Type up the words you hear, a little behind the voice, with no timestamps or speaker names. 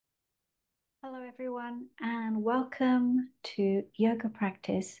Hello, everyone, and welcome to yoga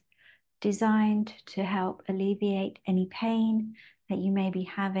practice designed to help alleviate any pain that you may be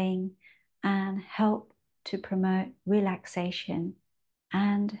having and help to promote relaxation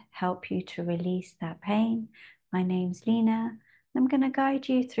and help you to release that pain. My name's Lina. I'm going to guide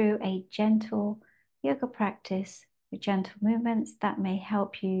you through a gentle yoga practice with gentle movements that may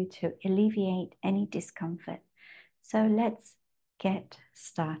help you to alleviate any discomfort. So let's get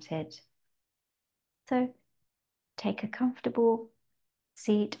started. So take a comfortable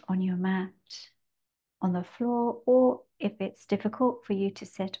seat on your mat, on the floor, or if it's difficult for you to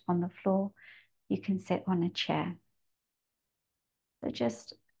sit on the floor, you can sit on a chair. So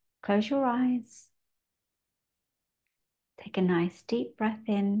just close your eyes, take a nice deep breath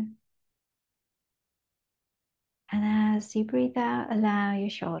in, and as you breathe out, allow your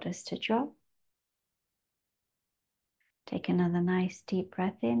shoulders to drop. Take another nice deep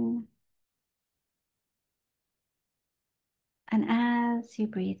breath in, and as you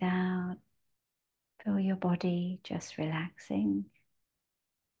breathe out, feel your body just relaxing.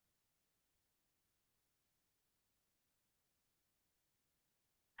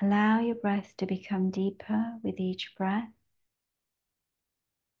 Allow your breath to become deeper with each breath.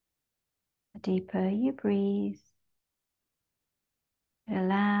 The deeper you breathe, it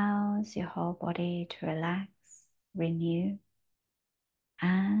allows your whole body to relax, renew,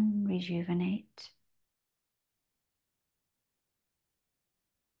 and rejuvenate.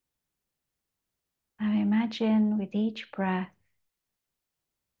 Now imagine with each breath,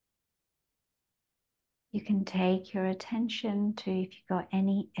 you can take your attention to if you've got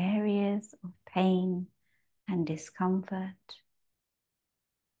any areas of pain and discomfort.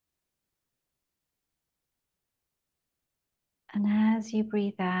 And as you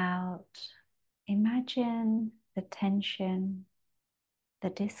breathe out, imagine the tension,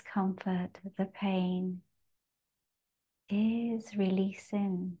 the discomfort, the pain is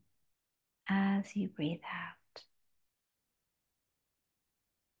releasing as you breathe out.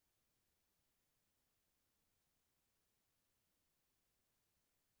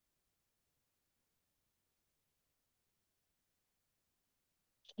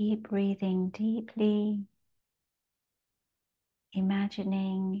 Keep breathing deeply,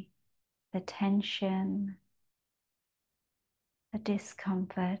 imagining the tension, the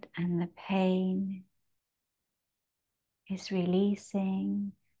discomfort, and the pain is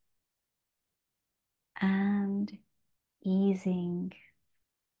releasing and easing.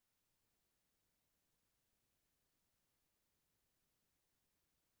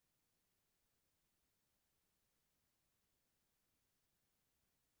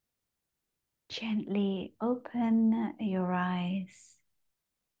 Gently open your eyes.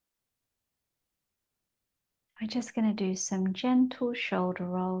 We're just going to do some gentle shoulder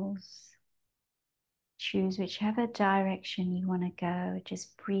rolls. Choose whichever direction you want to go,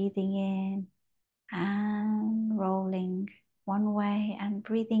 just breathing in and rolling one way and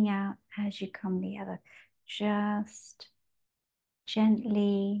breathing out as you come the other. Just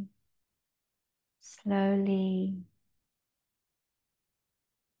gently, slowly,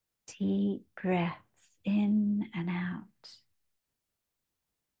 deep breaths in and out.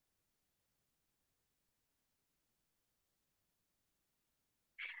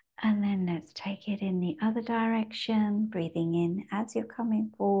 And then let's take it in the other direction, breathing in as you're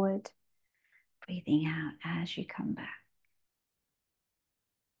coming forward, breathing out as you come back.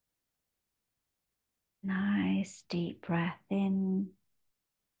 Nice deep breath in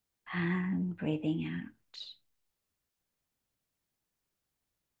and breathing out.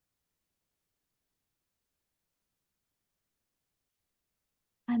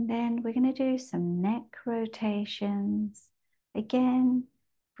 And then we're going to do some neck rotations. Again,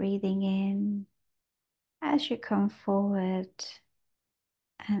 breathing in as you come forward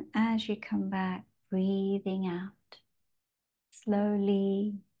and as you come back, breathing out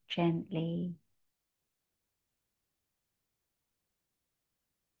slowly, gently.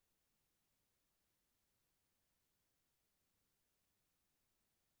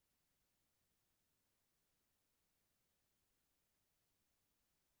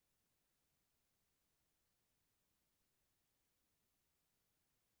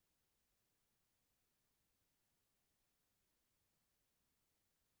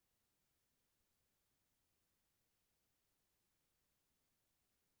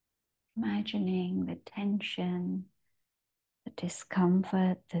 Imagining the tension, the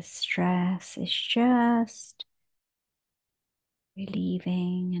discomfort, the stress is just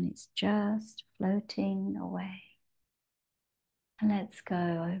relieving and it's just floating away. And let's go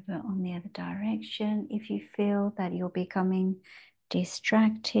over on the other direction. If you feel that you're becoming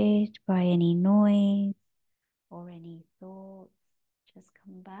distracted by any noise or any thoughts, just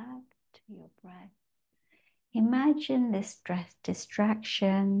come back to your breath. Imagine this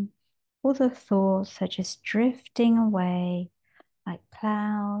distraction, all the thoughts are just drifting away like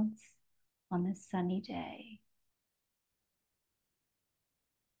clouds on a sunny day.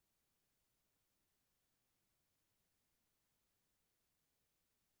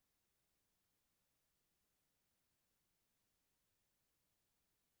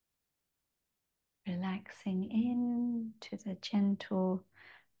 Relaxing into the gentle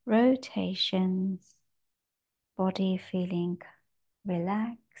rotations, body feeling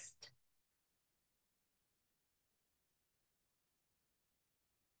relaxed.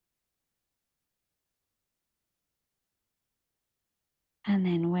 And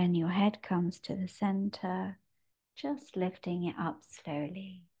then when your head comes to the center, just lifting it up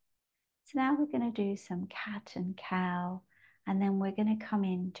slowly. So now we're going to do some cat and cow, and then we're going to come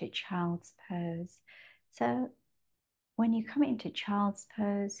into child's pose. So when you come into child's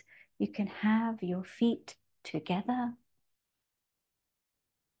pose, you can have your feet together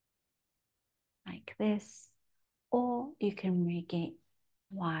like this, or you can make it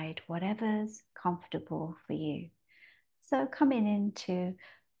wide, whatever's comfortable for you. So coming into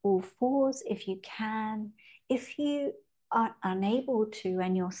all fours if you can. If you are unable to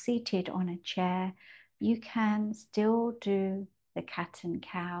and you're seated on a chair, you can still do the cat and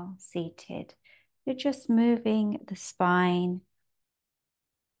cow seated. You're just moving the spine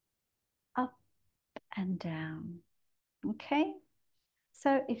up and down. Okay,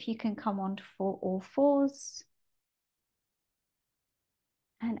 so if you can come on for all fours,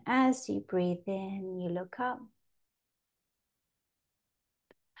 and as you breathe in, you look up.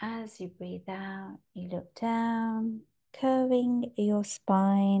 As you breathe out, you look down, curving your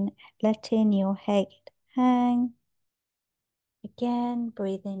spine, letting your head hang. Again,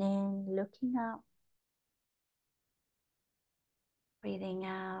 breathing in, looking up. Breathing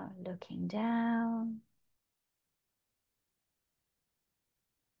out, looking down.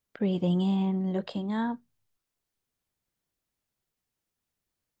 Breathing in, looking up.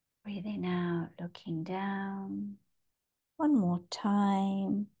 Breathing out, looking down. One more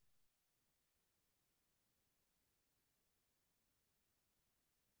time.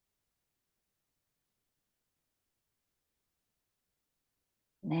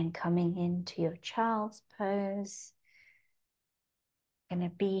 And then coming into your child's pose. Going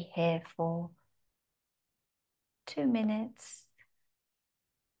to be here for 2 minutes.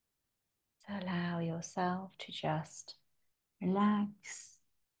 So allow yourself to just relax.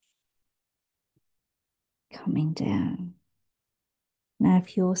 Coming down. Now,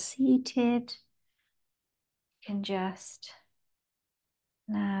 if you're seated, you can just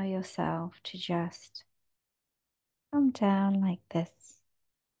allow yourself to just come down like this.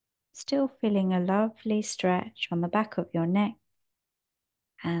 Still feeling a lovely stretch on the back of your neck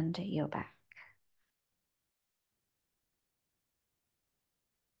and your back.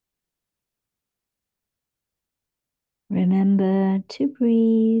 Remember to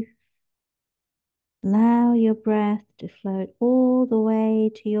breathe. Allow your breath to float all the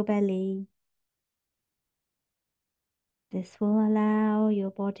way to your belly. This will allow your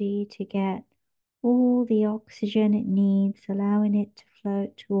body to get all the oxygen it needs, allowing it to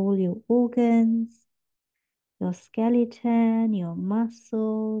float to all your organs, your skeleton, your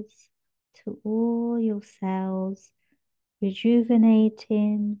muscles, to all your cells,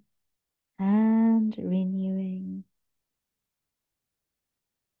 rejuvenating and renewing.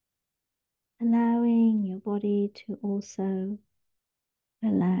 Allowing your body to also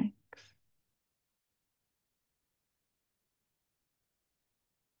relax.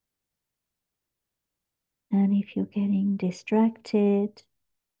 And if you're getting distracted,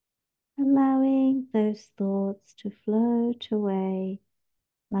 allowing those thoughts to float away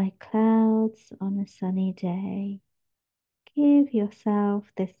like clouds on a sunny day. Give yourself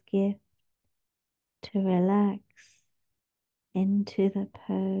this gift to relax into the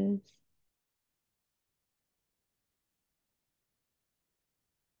pose.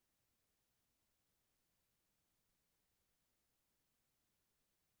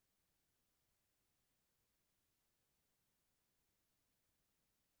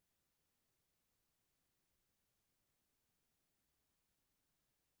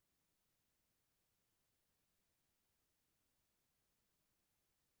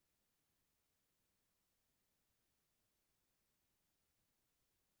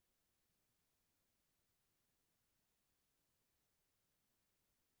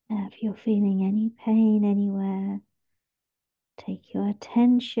 Now, if you're feeling any pain anywhere, take your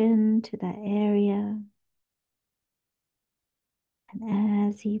attention to that area And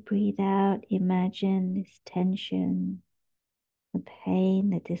as you breathe out, imagine this tension, the pain,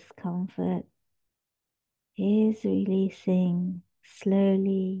 the discomfort is releasing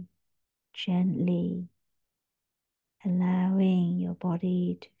slowly, gently, allowing your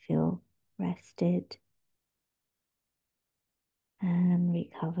body to feel rested and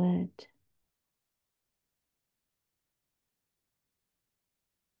recovered.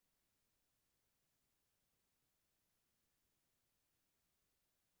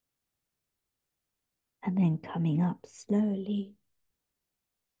 And then coming up slowly,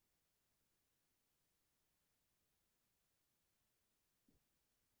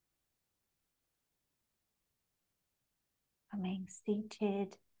 coming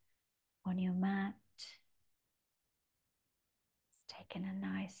seated on your mat. Taking a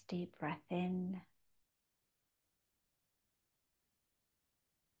nice deep breath in.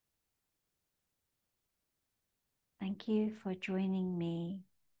 Thank you for joining me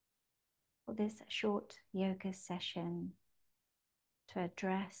for this short yoga session to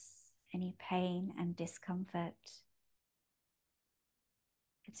address any pain and discomfort.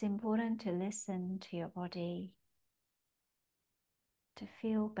 It's important to listen to your body, to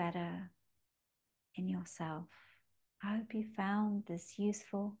feel better in yourself. I hope you found this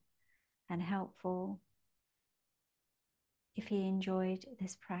useful and helpful. If you enjoyed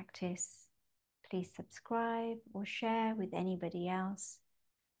this practice, please subscribe or share with anybody else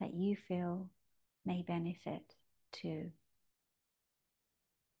that you feel may benefit too.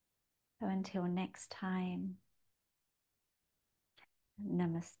 So until next time,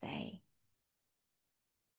 namaste.